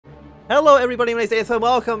Hello everybody, my name is and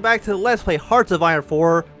welcome back to Let's Play Hearts of Iron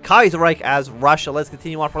 4, Kaiserreich as Russia. Let's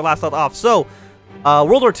continue on for last off. So,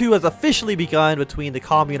 World War II has officially begun between the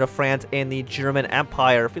Commune of France and the German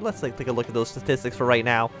Empire. Let's take a look at those statistics for right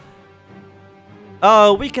now.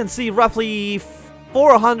 We can see roughly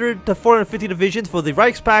 400 to 450 divisions for the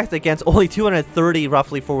Reichspakt against only 230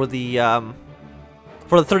 roughly for the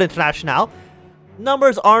Third International.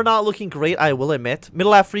 Numbers are not looking great, I will admit.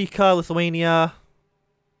 Middle Africa, Lithuania.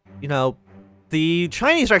 You know, the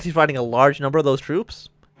Chinese are actually fighting a large number of those troops.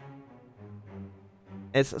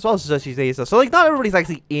 As well as just these days. So, like, not everybody's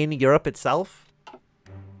actually in Europe itself.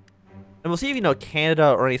 And we'll see if, you know,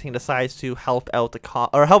 Canada or anything decides to help out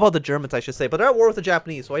the Germans, I should say. But they're at war with the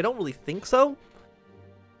Japanese, so I don't really think so.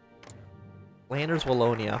 Landers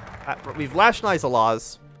Wallonia. We've nationalized the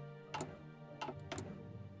laws.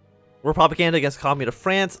 We're propaganda against the Commune of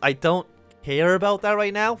France. I don't care about that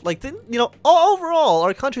right now. Like, you know, overall,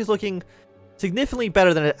 our country's looking significantly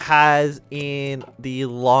better than it has in the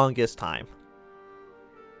longest time.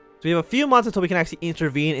 So we have a few months until we can actually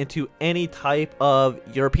intervene into any type of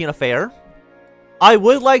European affair. I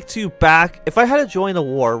would like to back, if I had to join the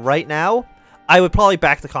war right now, I would probably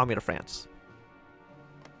back the Commune of France.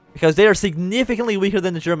 Because they are significantly weaker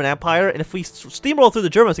than the German Empire, and if we steamroll through the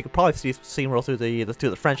Germans, we could probably steamroll through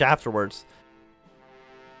the French afterwards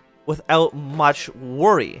without much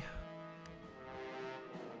worry.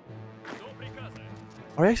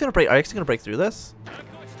 Are you actually gonna break through this?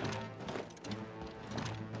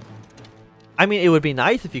 I mean, it would be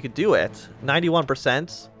nice if you could do it.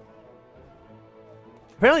 91%.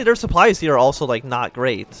 Apparently their supplies here are also, like, not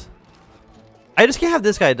great. I just can't have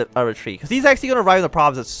this guy retreat, because he's actually gonna arrive in the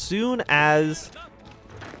province as soon as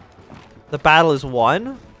the battle is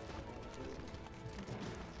won.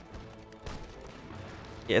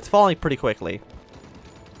 Yeah, it's falling pretty quickly.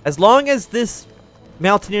 As long as this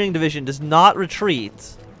mountaineering division does not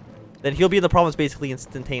retreat, then he'll be in the province basically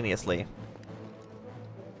instantaneously.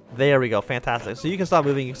 There we go. Fantastic. So you can stop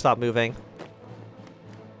moving. You can stop moving.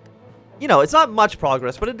 You know, it's not much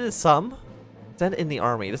progress, but it is some. Send in the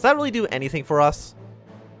army. Does that really do anything for us?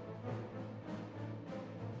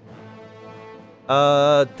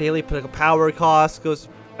 Daily political power cost goes...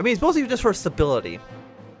 I mean, it's mostly just for stability.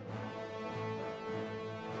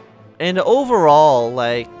 And overall,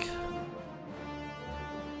 like...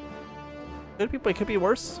 It could be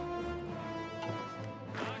worse.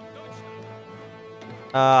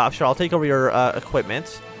 Sure, I'll take over your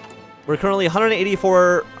equipment. We're currently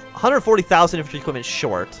 140,000 infantry equipment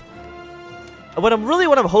short. What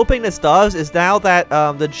I'm hoping this does is now that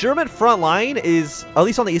the German front line is, at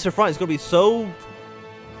least on the eastern front, is going to be so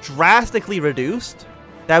drastically reduced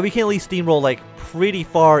that we can at least steamroll like pretty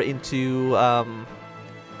far into the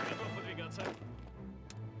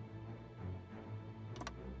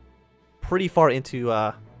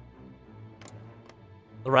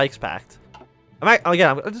Reichspakt.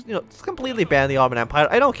 I'm just, you know, just completely ban the Ottoman Empire.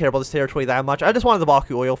 I don't care about this territory that much. I just wanted the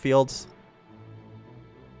Baku oil fields.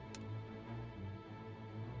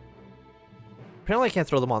 Apparently I can't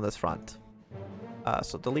throw them on this front.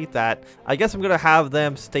 So delete that. I guess I'm going to have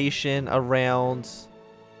them station around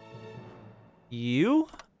you.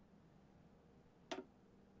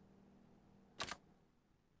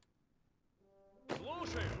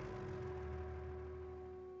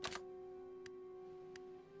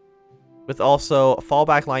 With also a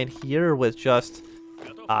fallback line here with just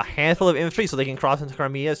a handful of infantry so they can cross into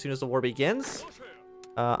Crimea as soon as the war begins.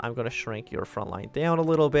 I'm going to shrink your front line down a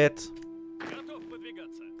little bit.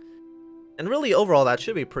 And really, overall, that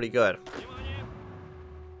should be pretty good.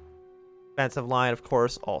 Defensive line, of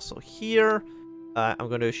course, also here. I'm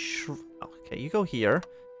going to okay, you go here.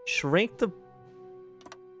 Shrink the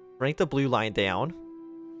blue line down.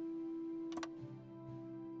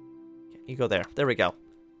 Okay, you go there. There we go.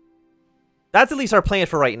 That's at least our plan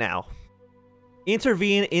for right now.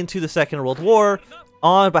 Intervene into the Second World War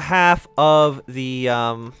on behalf of the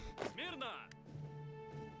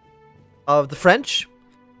French.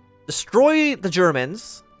 Destroy the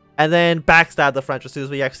Germans, and then backstab the French as soon as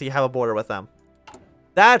we actually have a border with them.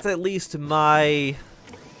 That's at least my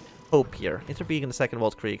hope here. Intervene in the Second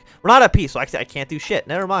World Krieg. We're not at peace, so actually I can't do shit.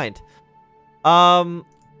 Never mind.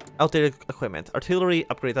 Outdated equipment. Artillery,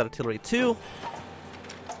 upgrade that artillery too.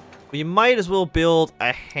 We might as well build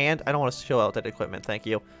a I don't want to show outdated equipment, thank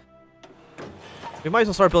you. We might as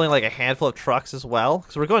well start building like a handful of trucks as well,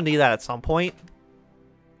 because we're going to need that at some point.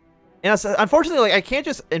 And unfortunately, like, I can't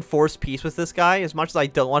just enforce peace with this guy as much as I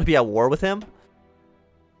don't want to be at war with him.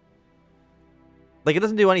 Like, it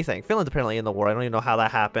doesn't do anything. Finland's apparently in the war. I don't even know how that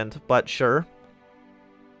happened, but sure.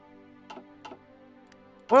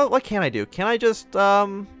 What can I do? Can I just,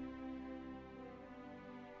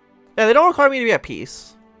 Yeah, they don't require me to be at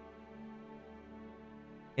peace.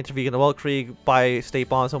 Intervene in the Weltkrieg by state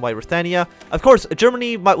bombs on White Ruthenia. Of course,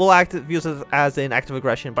 Germany will view this as an act of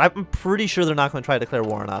aggression, but I'm pretty sure they're not going to try to declare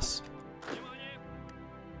war on us.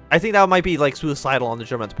 I think that might be like suicidal on the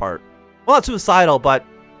Germans' part. Well, not suicidal, but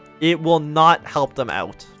it will not help them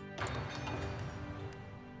out.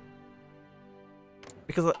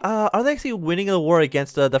 Because are they actually winning the war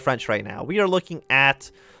against the French right now? We are looking at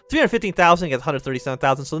 315,000 against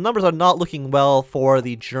 137,000, so the numbers are not looking well for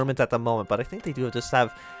the Germans at the moment, but I think they do just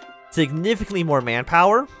have significantly more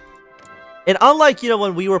manpower. And unlike, you know,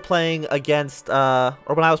 when we were playing against, or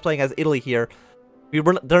when I was playing as Italy here,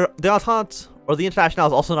 the Entente, or the Internationale,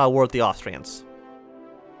 is also not at war with the Austrians.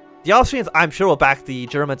 The Austrians, I'm sure, will back the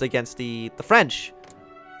Germans against the French.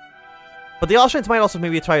 But the Austrians might also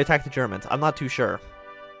maybe try to attack the Germans. I'm not too sure.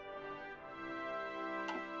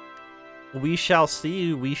 We shall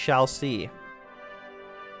see, we shall see.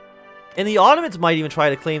 And the Ottomans might even try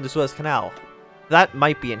to claim the Suez Canal. That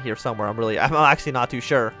might be in here somewhere. I'm actually not too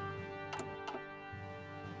sure.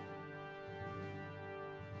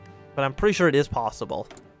 But I'm pretty sure it is possible.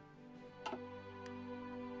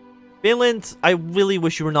 Finland, I really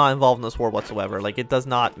wish you were not involved in this war whatsoever. Like, it does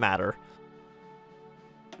not matter.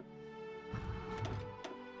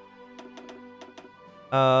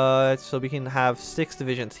 So we can have 6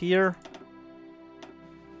 divisions here.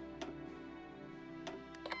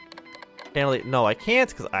 Apparently, no, I can't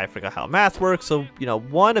because I forgot how math works. So, you know,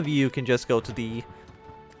 one of you can just go to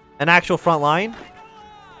an actual front line.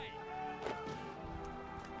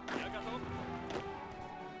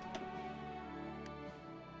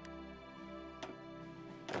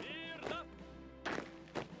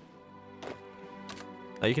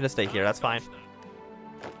 No, you can just stay here. That's fine.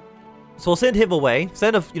 So we'll send him away.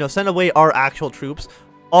 Send away our actual troops.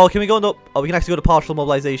 Oh, can we go into? Oh, we can actually go to partial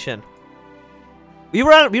mobilization. We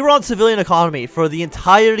were on civilian economy for the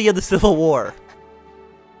entirety of the Civil War.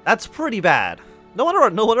 That's pretty bad. No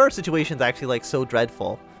wonder our situation's actually like so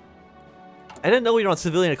dreadful. I didn't know we were on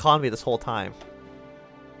civilian economy this whole time.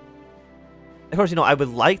 Of course, you know, I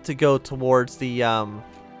would like to go towards the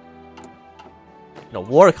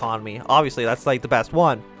war economy. Obviously, that's like the best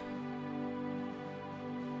one.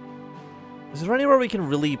 Is there anywhere we can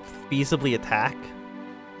really feasibly attack?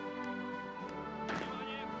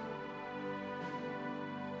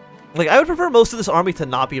 Like, I would prefer most of this army to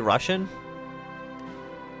not be Russian.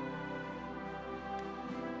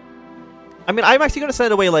 I mean, I'm actually going to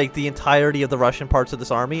send away, like, the entirety of the Russian parts of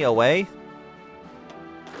this army away.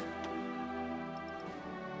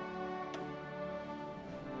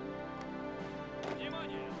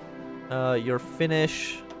 You're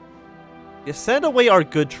Finnish. You send away our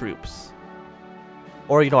good troops.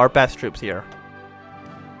 Or, you know, our best troops here.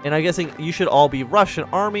 And I'm guessing you should all be Russian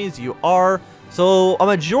armies. You are. So, a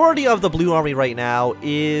majority of the Blue Army right now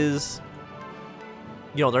is,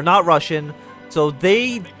 you know, they're not Russian. So,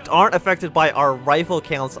 they aren't affected by our rifle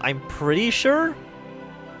counts, I'm pretty sure.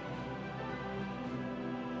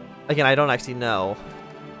 Again, I don't actually know.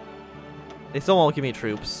 They still won't give me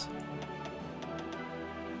troops.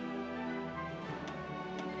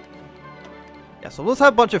 Yeah, so let's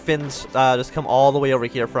have a bunch of Finns just come all the way over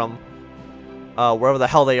here from wherever the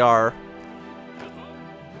hell they are.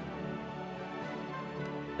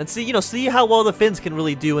 And see how well the Finns can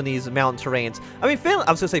really do in these mountain terrains. I mean,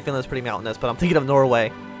 I was gonna say Finland's pretty mountainous, but I'm thinking of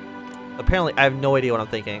Norway. Apparently, I have no idea what I'm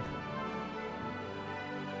thinking.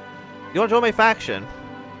 You wanna join my faction?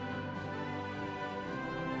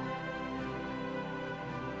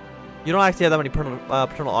 You don't actually have that many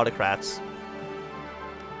paternal autocrats.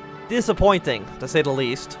 Disappointing, to say the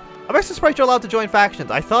least. I'm actually surprised you're allowed to join factions.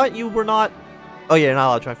 I thought you were not... Oh yeah, you're not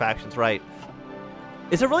allowed to join factions, right.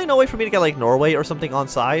 Is there really no way for me to get, like, Norway or something on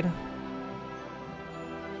side?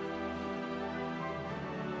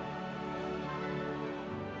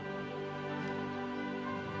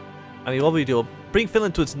 I mean, what will we do? We'll bring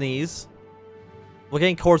Finland to its knees. We're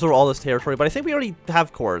getting cores over all this territory, but I think we already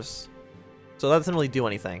have cores. So that doesn't really do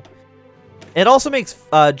anything. It also makes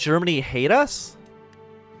Germany hate us.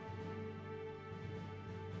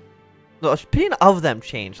 The opinion of them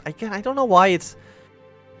changed. Again, I don't know why it's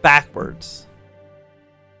backwards.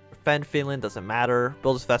 Defend Finland, doesn't matter.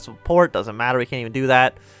 Build a festival port, doesn't matter. We can't even do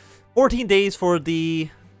that. 14 days for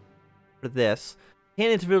this.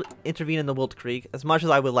 Can't intervene in the Weltkrieg as much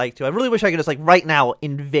as I would like to. I really wish I could just, like, right now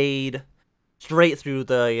invade straight through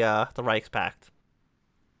the Reichspakt.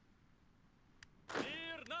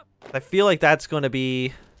 I feel like that's going to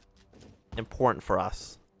be important for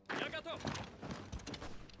us.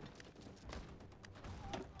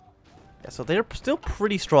 Yeah, so they're still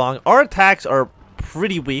pretty strong. Our attacks are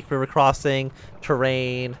pretty weak. River crossing,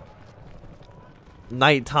 terrain,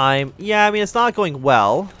 nighttime. Yeah, I mean, it's not going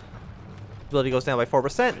well. Ability goes down by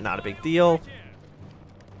 4%. Not a big deal.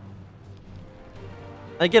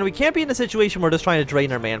 Again, we can't be in a situation where we're just trying to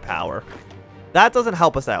drain our manpower. That doesn't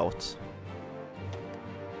help us out.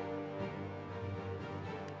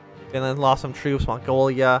 Finland lost some troops.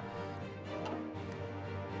 Mongolia.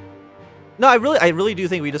 No, I really do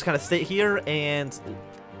think we just kind of sit here, and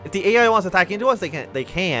if the AI wants to attack into us, they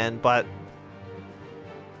can, but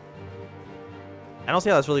I don't see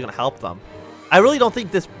how that's really going to help them. I really don't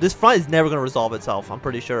think this front is never going to resolve itself, I'm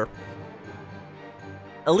pretty sure.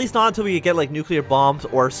 At least not until we get, like, nuclear bombs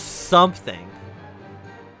or something.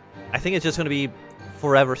 I think it's just going to be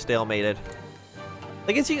forever stalemated.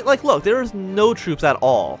 Like, like, look, there's no troops at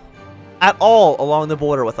all. At all along the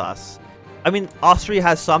border with us. I mean, Austria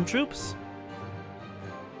has some troops.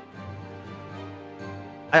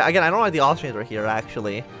 Again, I don't know why the Austrians are here,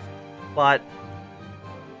 actually. But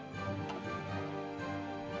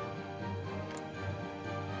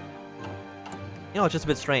you know, it's just a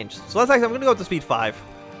bit strange. So I'm going to go up to speed 5.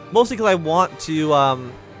 Mostly because I want to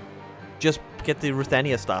just get the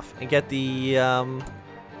Ruthenia stuff. And get the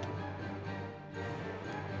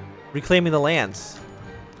reclaiming the lands.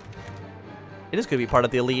 It is going to be part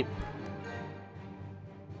of the elite.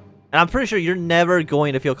 And I'm pretty sure you're never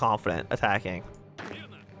going to feel confident attacking.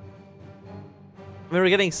 I mean, we're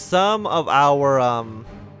getting some of our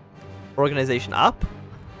organization up.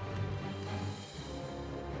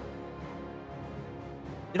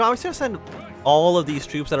 You know, I'm just going to send all of these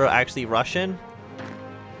troops that are actually Russian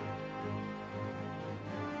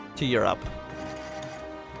to Europe.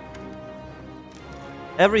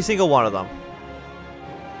 Every single one of them.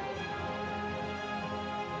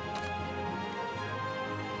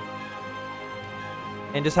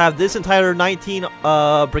 And just have this entire 19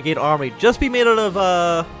 brigade army just be made out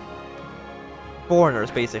of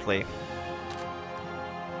foreigners, basically.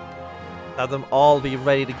 Have them all be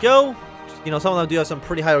ready to go. You know, some of them do have some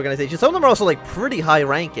pretty high organization. Some of them are also, like, pretty high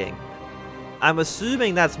ranking. I'm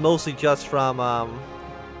assuming that's mostly just from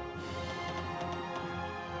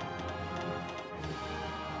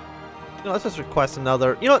you know, let's just request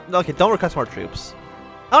another. You know, okay, don't request more troops.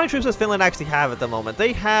 How many troops does Finland actually have at the moment?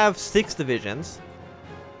 They have 6 divisions.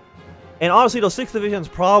 And honestly, those 6 divisions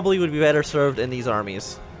probably would be better served in these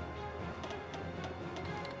armies.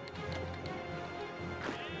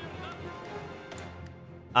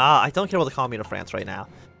 I don't care about the Commune of France right now.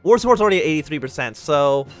 War support's already at 83%,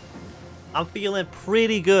 so I'm feeling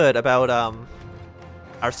pretty good about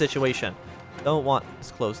our situation. Don't want...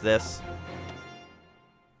 Let's close this.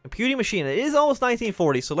 Computing machine. It is almost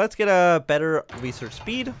 1940, so let's get a better research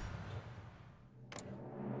speed.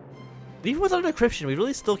 Even without encryption, we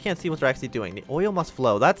really still can't see what they're actually doing. The oil must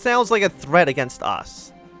flow. That sounds like a threat against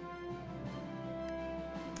us.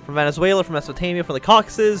 From Venezuela, from Mesopotamia, from the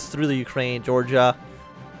Caucasus, through the Ukraine, Georgia,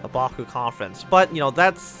 the Baku Conference. But, you know,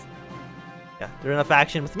 that's... Yeah, they're in a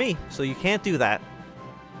faction with me, so you can't do that.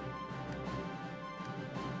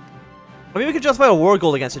 I mean, we could justify a war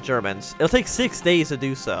goal against the Germans. It'll take 6 days to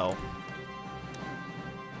do so.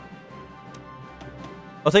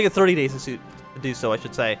 It'll take it 30 days to do so, I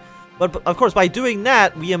should say. But of course, by doing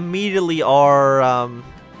that, we immediately are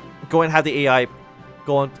going to have the AI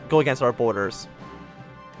go against our borders.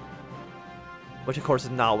 Which, of course, is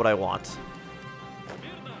not what I want.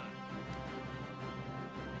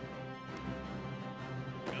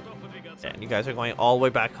 Yeah, and you guys are going all the way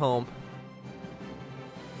back home.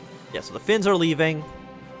 Yeah, so the Finns are leaving.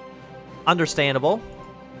 Understandable.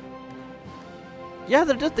 Yeah,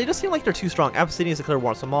 they just seem like they're too strong. Abyssinia is declared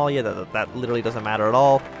war on Somalia. That literally doesn't matter at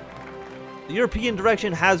all. The European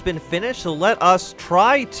direction has been finished, so let us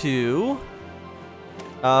try to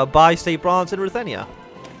buy state bronze in Ruthenia.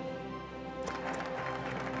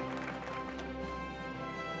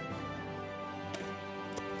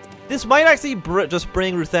 This might actually just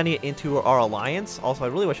bring Ruthenia into our alliance. Also, I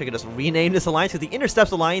really wish I could just rename this alliance, because the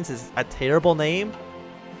Intercepts Alliance is a terrible name.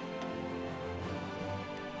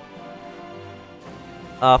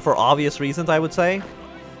 For obvious reasons, I would say.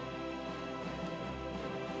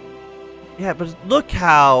 Yeah, but look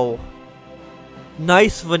how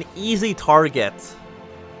nice of an easy target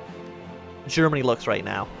Germany looks right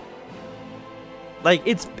now. Like,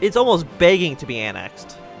 it's almost begging to be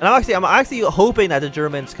annexed. And I'm actually hoping that the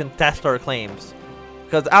Germans contest our claims,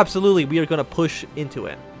 because absolutely we are going to push into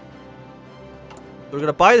it. We're going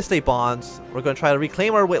to buy the state bonds. We're going to try to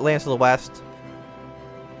reclaim our lands to the west.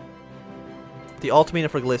 The ultimatum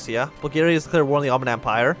for Galicia. Bulgaria has declared war on the Ottoman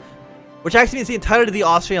Empire, which actually means the entirety of the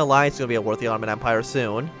Austrian alliance is going to be at war with the Ottoman Empire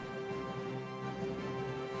soon.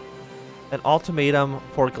 An ultimatum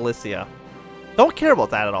for Galicia. Don't care about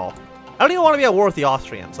that at all. I don't even want to be at war with the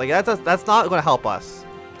Austrians. Like, that's not going to help us.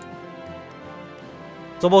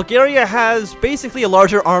 So Bulgaria has basically a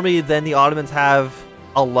larger army than the Ottomans have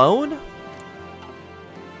alone.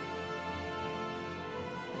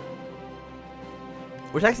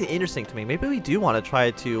 Which is actually interesting to me. Maybe we do want to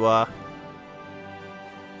try to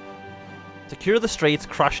secure the Straits,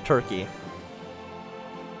 crush Turkey.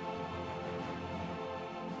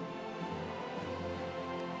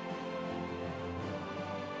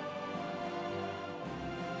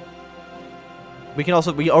 We can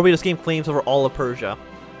also, we just gain claims over all of Persia.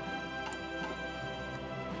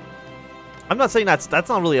 I'm not saying that's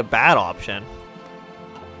not really a bad option.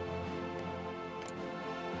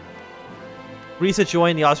 Greece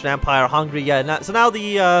joined the Austrian Empire, Hungary, yeah. So now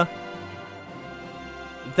the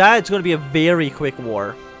that's going to be a very quick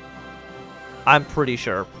war. I'm pretty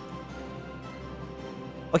sure.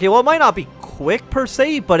 Okay, well, it might not be quick per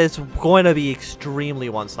se, but it's going to be extremely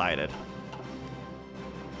one-sided.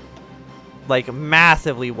 Like,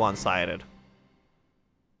 massively one-sided.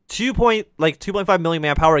 2.5 million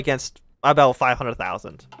manpower against about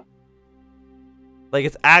 500,000. Like,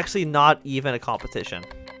 it's actually not even a competition.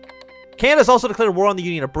 Canada's also declared war on the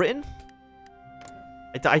Union of Britain.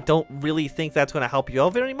 I don't really think that's going to help you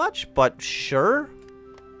out very much, but sure.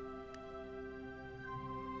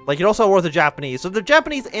 Like, you're also at war with the Japanese. So the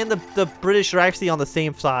Japanese and the British are actually on the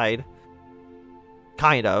same side.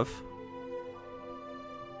 Kind of.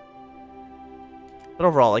 But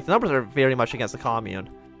overall, like, the numbers are very much against the commune.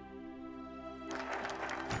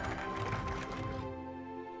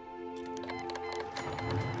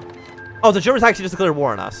 Oh, the Germans actually just declared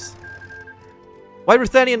war on us. White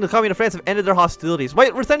Ruthenia and the Commune of France have ended their hostilities.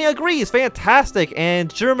 White Ruthenia agrees! Fantastic!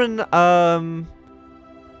 And German,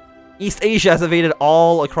 East Asia has invaded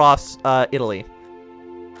all across, Italy.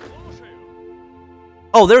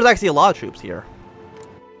 Oh, there's actually a lot of troops here.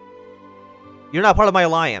 You're not part of my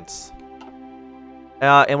alliance.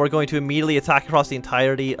 And we're going to immediately attack across the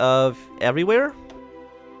entirety of everywhere.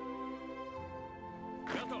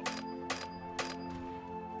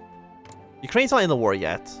 Ukraine's not in the war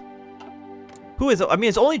yet. Who is it? I mean,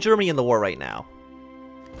 it's only Germany in the war right now.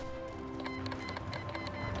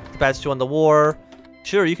 Tibet's join the war.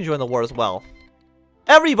 Sure, you can join the war as well.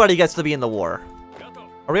 Everybody gets to be in the war.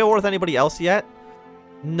 Are we at war with anybody else yet?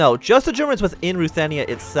 No, just the Germans within Ruthenia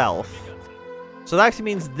itself. So that actually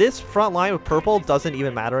means this front line with purple doesn't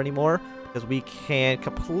even matter anymore, because we can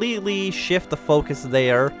completely shift the focus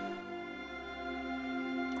there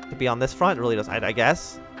to be on this front. It really doesn't, I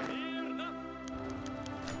guess.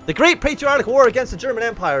 The Great Patriotic War against the German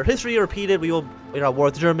Empire. History repeated. We will at war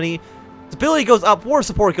with Germany. Stability goes up. War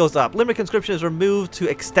support goes up. Limit conscription is removed to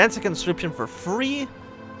extensive conscription for free.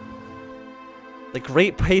 The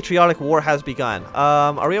Great Patriotic War has begun.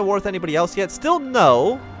 Are we at war with anybody else yet? Still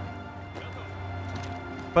no.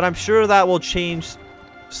 But I'm sure that will change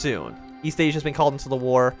soon. East Asia has been called into the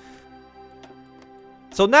war.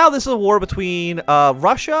 So now this is a war between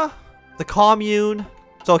Russia, the commune.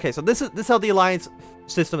 So okay, so this is how the alliance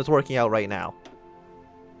system is working out right now.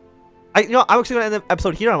 I'm actually going to end the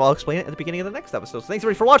episode here, and I'll explain it at the beginning of the next episode. So thanks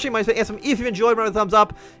everybody for watching. My name is Ansem. If you enjoyed, remember the thumbs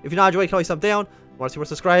up. If you're not enjoying, you can always thumb down. Want to see more,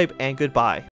 subscribe, and goodbye.